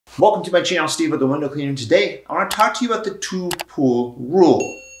Welcome to my channel, Steve with the Window Cleaner. Today, I want to talk to you about the two-pull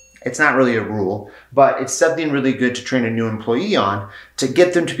rule. It's not really a rule, but it's something really good to train a new employee on to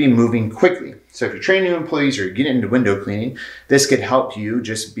get them to be moving quickly. So if you train new employees or get into window cleaning, this could help you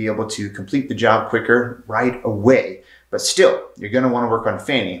just be able to complete the job quicker right away. But still, you're going to want to work on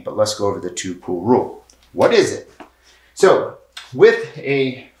fanning, but let's go over the two-pull rule. What is it? So with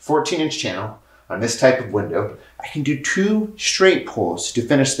a 14-inch channel on this type of window, I can do 2 straight pulls to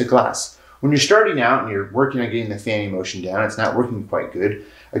finish the glass. When you're starting out and you're working on getting the fanning motion down, it's not working quite good.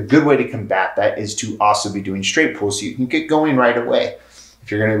 A good way to combat that is to also be doing straight pulls so you can get going right away. If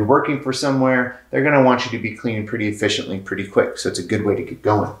you're going to be working for somewhere, they're going to want you to be cleaning pretty efficiently, pretty quick. So it's a good way to get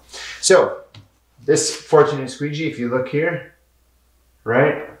going. So this 14-inch squeegee, if you look here,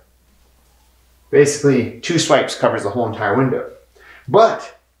 right? Basically 2 swipes covers the whole entire window.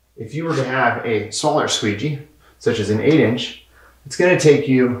 But if you were to have a smaller squeegee, such as an 8-inch, it's going to take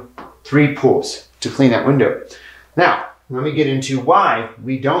you 3 pulls to clean that window. Now, let me get into why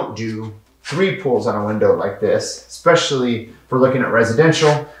we don't do 3 pulls on a window like this, especially if we're looking at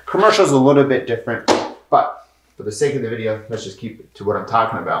residential. Commercial is a little bit different, but for the sake of the video, let's just keep it to what I'm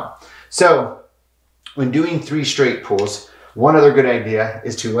talking about. So, when doing 3 straight pulls, one other good idea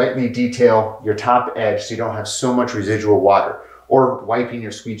is to lightly detail your top edge so you don't have so much residual water, or wiping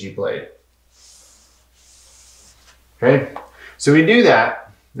your squeegee blade. Okay, so we do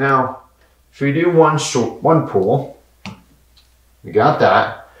that. Now, if we do one pull, we got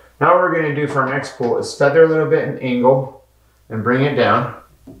that. Now what we're going to do for our next pull is feather a little bit and angle and bring it down.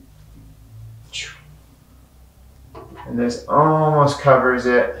 And this almost covers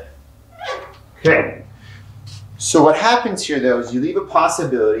it. Okay. So what happens here though is you leave a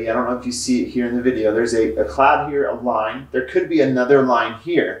possibility. I don't know if you see it here in the video. There's a cloud here, a line. There could be another line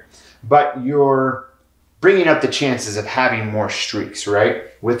here, but you're bringing up the chances of having more streaks, right?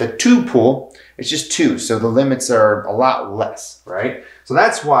 With a 2 pull, it's just 2, so the limits are a lot less, right? So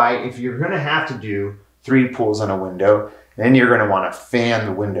that's why if you're gonna have to do 3 pulls on a window, then you're gonna wanna fan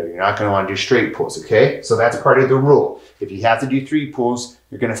the window. You're not gonna wanna do straight pulls, okay? So that's part of the rule. If you have to do 3 pulls,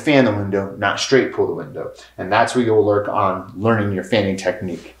 you're gonna fan the window, not straight pull the window. And that's where you'll work on learning your fanning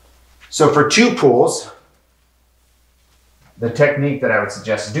technique. So for 2 pulls, the technique that I would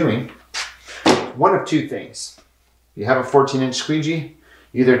suggest doing, one of 2 things. You have a 14-inch squeegee,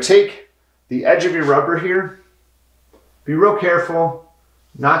 either take the edge of your rubber here, be real careful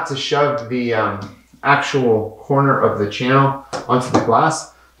not to shove the actual corner of the channel onto the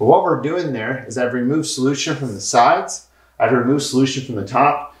glass. But what we're doing there is I've removed solution from the sides, I've removed solution from the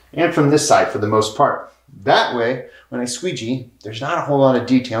top, and from this side for the most part. That way, when I squeegee, there's not a whole lot of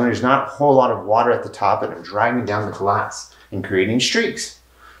detailing, there's not a whole lot of water at the top, and I'm driving down the glass and creating streaks.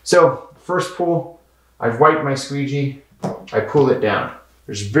 So, first pull, I've wiped my squeegee, I pull it down.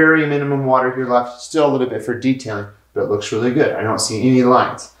 There's very minimum water here left, still a little bit for detailing, but it looks really good. I don't see any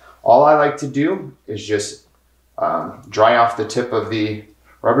lines. All I like to do is just dry off the tip of the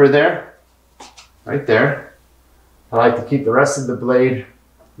rubber there, right there. I like to keep the rest of the blade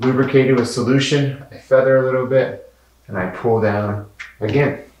lubricated with solution. I feather a little bit and I pull down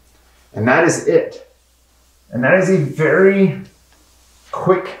again. And that is it. And that is a very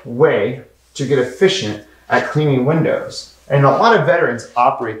quick way to get efficient at cleaning windows. And a lot of veterans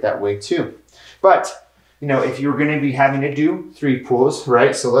operate that way too. But, you know, if you're going to be having to do 3 pulls,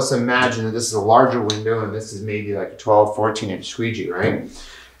 right? So let's imagine that this is a larger window and this is maybe like a 12, 14-inch squeegee, right?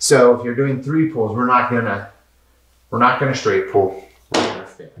 So if you're doing 3 pulls, we're not gonna straight pull. We're gonna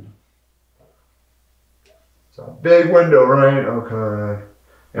fan. So big window, right? Okay.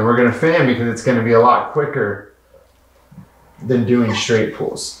 And we're gonna fan because it's gonna be a lot quicker than doing straight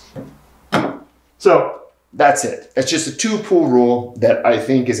pulls. So that's it. It's just a 2-pull rule that I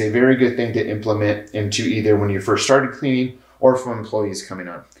think is a very good thing to implement into either when you first started cleaning or for employees coming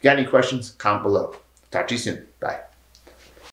on. If you got any questions, comment below. Talk to you soon. Bye.